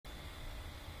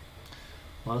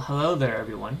Well, hello there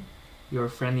everyone. Your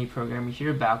friendly programmer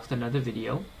here, back with another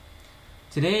video.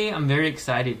 Today I'm very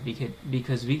excited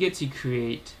because we get to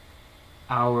create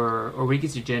we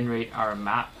get to generate our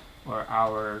map or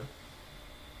our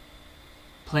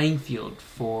playing field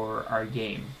for our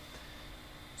game.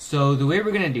 So the way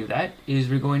we're going to do that is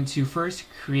we're going to first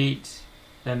create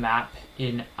the map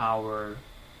in our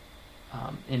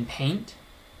in Paint,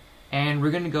 and we're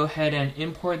going to go ahead and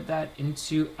import that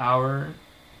into our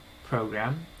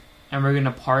program, and we're going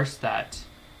to parse that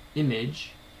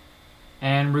image,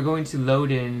 and we're going to load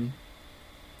in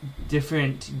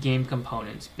different game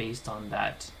components based on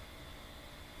that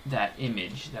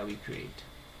image that we create.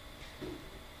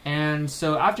 And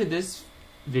so after this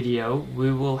video,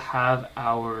 we will have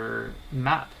our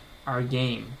map, our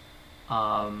game,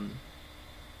 up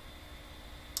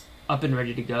and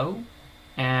ready to go,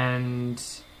 and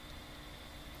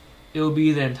it will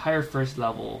be the entire first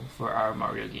level for our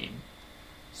Mario game.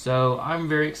 So I'm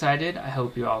very excited. I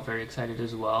hope you're all very excited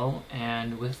as well.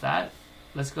 And with that,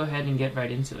 let's go ahead and get right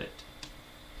into it.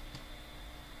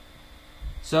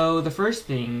 So the first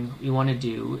thing we want to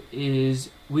do is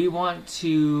we want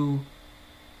to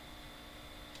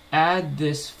add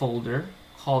this folder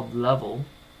called level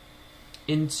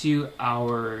into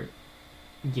our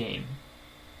game.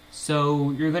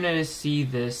 So you're going to see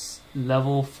this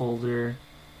level folder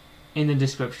in the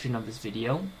description of this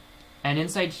video, and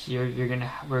inside here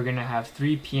we're gonna have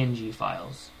 3 PNG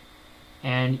files,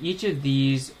 and each of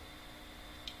these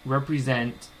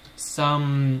represent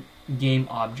some game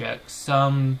object,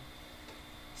 something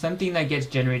that gets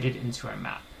generated into our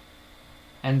map.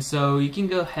 And so you can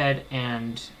go ahead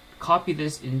and copy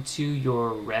this into your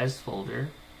res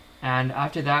folder, and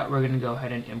after that we're going to go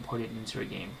ahead and import it into our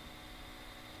game.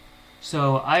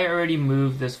 So I already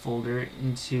moved this folder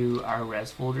into our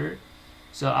res folder,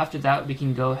 so after that we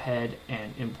can go ahead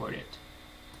and import it.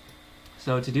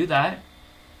 So to do that,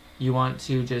 you want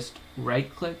to just right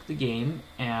click the game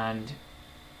and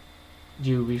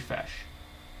do refresh,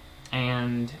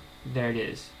 and there it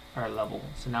is, our level.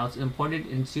 So now it's imported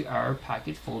into our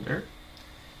package folder,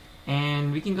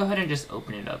 and we can go ahead and just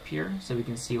open it up here so we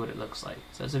can see what it looks like.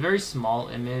 So it's a very small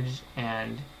image,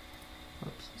 and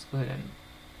whoops, let's go ahead and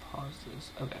pause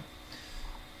this. Okay,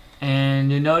 and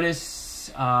you notice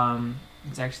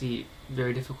it's actually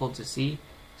very difficult to see.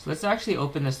 So let's actually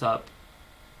open this up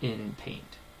in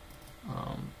Paint,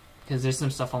 because there's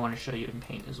some stuff I want to show you in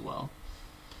Paint as well.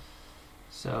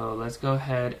 So let's go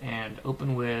ahead and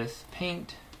open with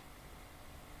Paint,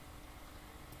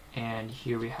 and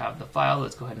here we have the file.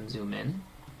 Let's go ahead and zoom in.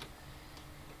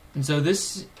 And so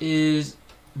this is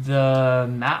the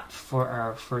map for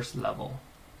our first level.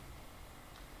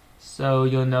 So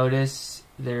you'll notice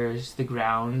there's the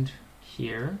ground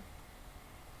here,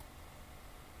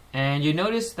 and you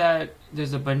notice that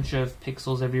there's a bunch of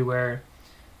pixels everywhere.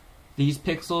 These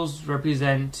pixels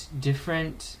represent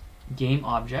different game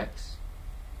objects.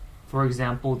 For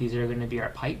example, these are going to be our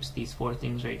pipes, these 4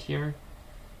 things right here,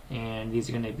 and these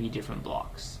are going to be different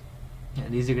blocks,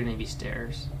 and these are going to be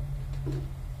stairs.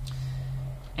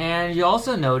 And you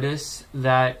also notice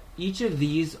that each of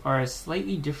these are a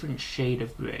slightly different shade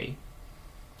of gray.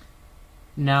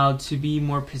 Now, to be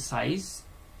more precise,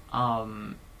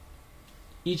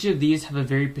 each of these have a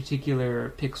very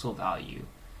particular pixel value.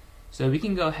 So we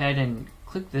can go ahead and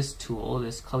click this tool,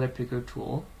 this color picker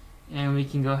tool, and we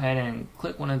can go ahead and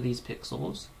click one of these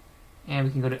pixels, and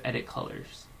we can go to edit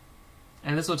colors.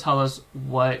 And this will tell us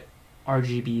what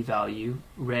RGB value,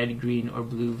 red, green, or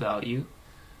blue value,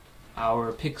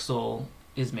 our pixel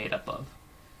is made up of.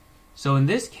 So in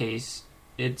this case,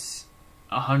 it's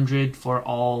 100 for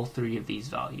all 3 of these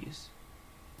values.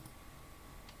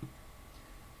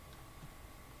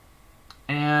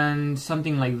 And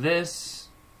something like this,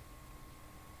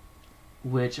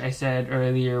 which I said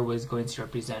earlier was going to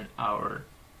represent our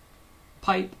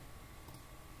pipe,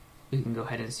 we can go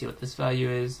ahead and see what this value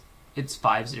is. It's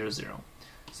 500.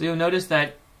 So you'll notice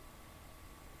that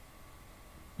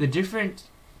the different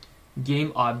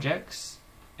game objects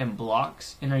and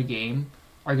blocks in our game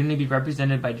are going to be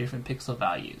represented by different pixel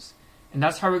values, and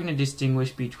that's how we're going to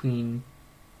distinguish between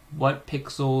what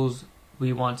pixels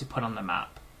we want to put on the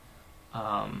map.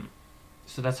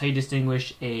 So that's how you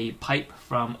distinguish a pipe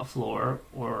from a floor,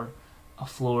 or a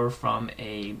floor from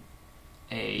a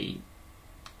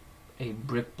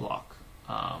brick block,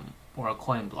 or a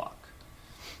coin block.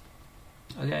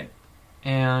 Okay,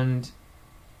 and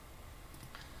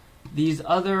these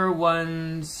other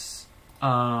ones,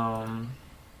 so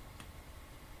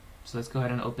let's go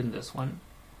ahead and open this one.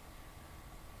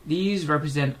 These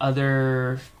represent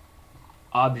other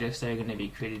objects that are going to be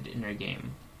created in our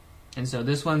game. And so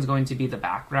this one's going to be the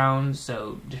background,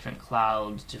 so different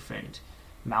clouds, different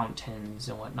mountains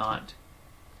and whatnot.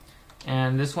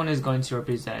 And this one is going to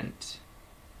represent,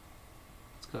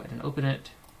 let's go ahead and open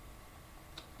it.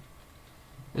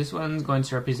 This one's going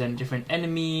to represent different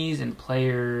enemies and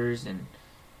players, and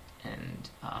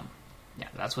yeah,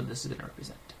 that's what this is going to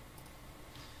represent.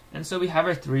 And so we have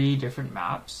our 3 different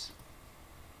maps.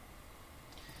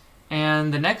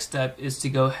 And the next step is to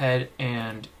go ahead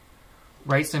and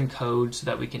write some code so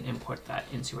that we can import that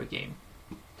into our game.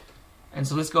 And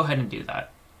so let's go ahead and do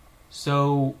that.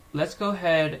 So let's go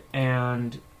ahead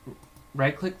and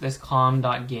right-click this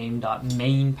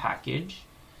com.game.main package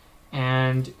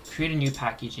and create a new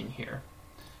package in here.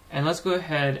 And let's go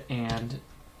ahead and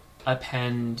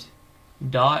append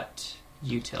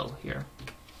 .util here.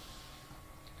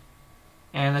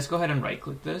 And let's go ahead and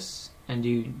right-click this and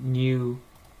do new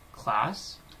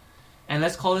class. And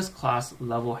let's call this class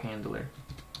level handler.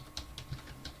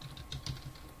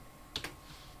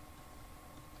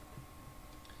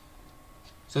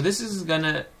 So this is going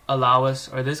to allow us,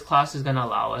 or this class is going to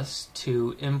allow us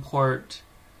to import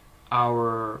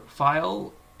our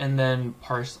file and then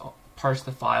parse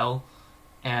the file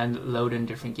and load in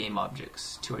different game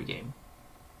objects to our game.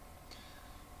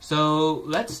 So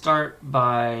let's start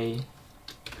by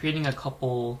creating a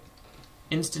couple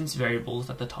instance variables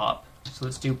at the top. So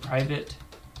let's do private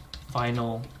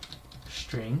final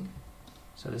string.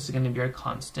 So this is going to be our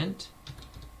constant,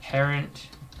 parent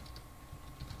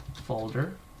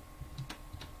folder,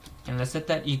 and let's set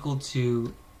that equal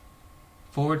to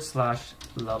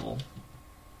 /level,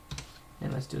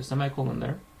 and let's do a semicolon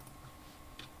there.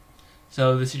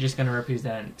 So this is just going to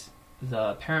represent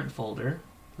the parent folder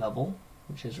level,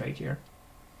 which is right here.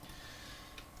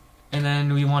 And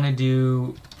then we want to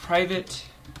do private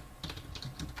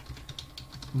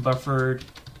buffered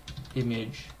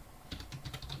image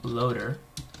loader.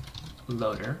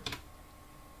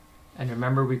 And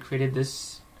remember, we created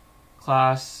this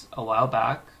class a while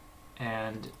back,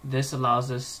 and this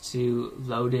allows us to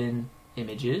load in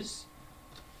images.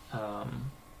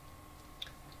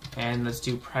 And let's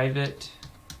do private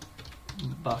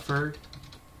buffered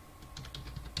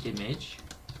image.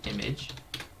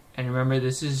 And remember,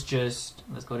 this is just,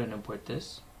 let's go ahead and import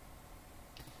this.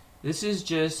 This is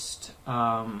just,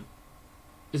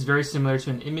 is very similar to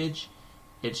an image.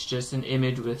 It's just an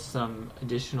image with some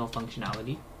additional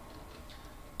functionality.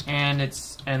 And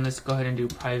let's go ahead and do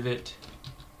private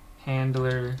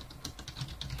handler,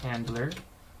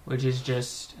 which is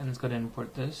just, and let's go ahead and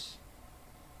import this.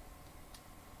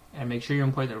 And make sure you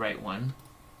import the right one.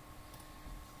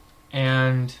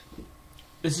 And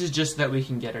this is just that we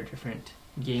can get our different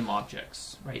game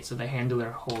objects, right? So the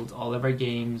handler holds all of our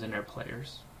games and our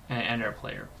players, and our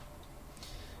player.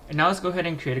 And now let's go ahead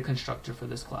and create a constructor for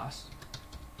this class.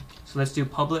 So let's do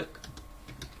public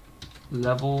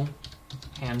level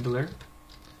handler,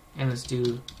 and let's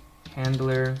do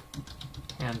handler.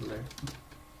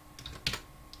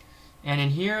 And in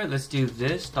here, let's do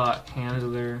this dot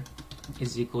handler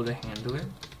is equal to handler,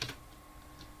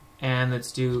 and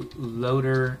let's do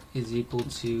loader is equal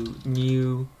to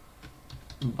new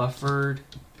buffered,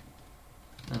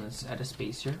 and let's add a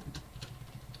space here,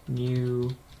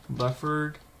 new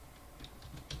buffered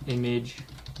image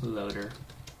loader.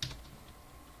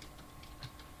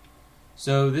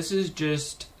 So this is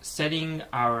just setting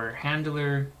our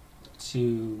handler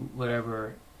to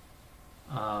whatever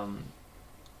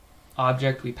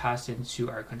object we pass into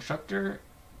our constructor,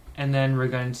 and then we're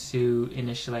going to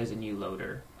initialize a new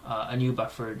loader, a new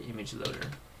buffered image loader.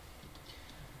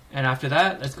 And after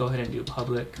that, let's go ahead and do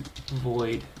public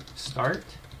void start.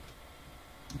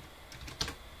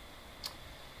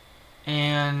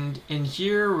 And in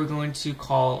here, we're going to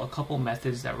call a couple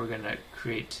methods that we're going to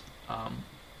create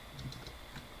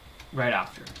right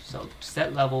after. So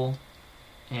set level,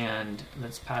 and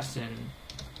let's pass in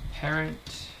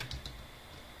parent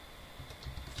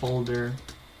folder,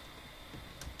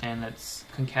 and let's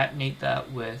concatenate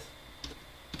that with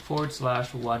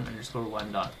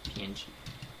 /1_1.png.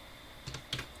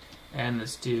 And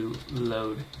let's do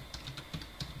load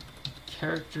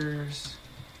characters,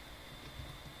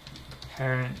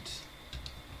 parent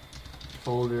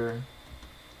folder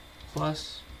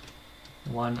plus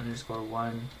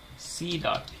 1_1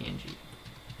 c.png.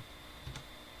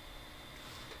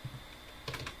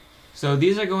 So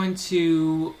these are going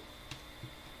to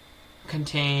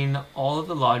contain all of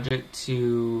the logic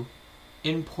to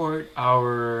import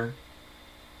our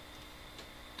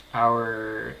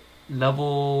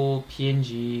level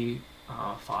PNG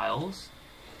files,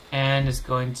 and it's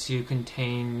going to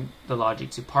contain the logic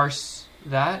to parse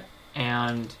that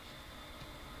and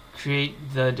create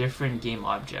the different game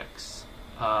objects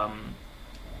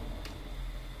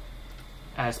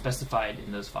as specified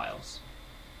in those files.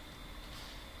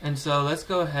 And so let's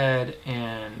go ahead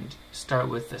and start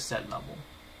with the set level.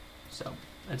 So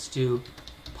let's do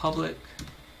public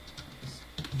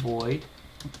void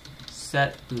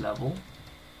set level,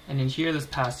 and in here let's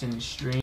pass in string